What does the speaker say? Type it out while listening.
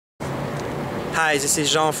Hi, this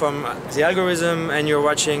is Jean from The Algorithm, and you're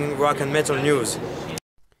watching Rock and Metal News.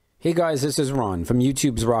 Hey guys, this is Ron from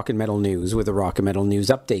YouTube's Rock and Metal News with a Rock and Metal News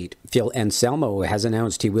update. Phil Anselmo has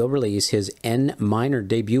announced he will release his N minor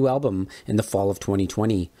debut album in the fall of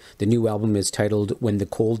 2020. The new album is titled When the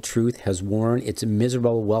Cold Truth Has Worn Its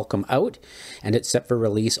Miserable Welcome Out, and it's set for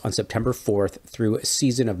release on September 4th through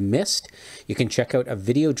Season of Mist. You can check out a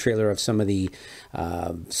video trailer of some of the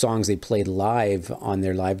songs they played live on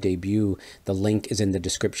their live debut. The link is in the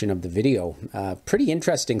description of the video. Pretty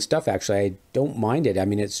interesting stuff, actually. I don't mind it. I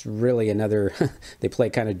mean, it's really another, they play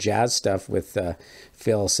kind of jazz stuff with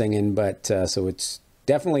Phil singing, but so it's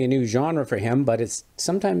definitely a new genre for him, but it's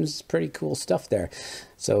sometimes pretty cool stuff there.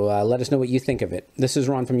 So let us know what you think of it. This is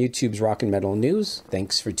Ron from YouTube's Rock and Metal News.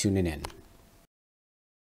 Thanks for tuning in.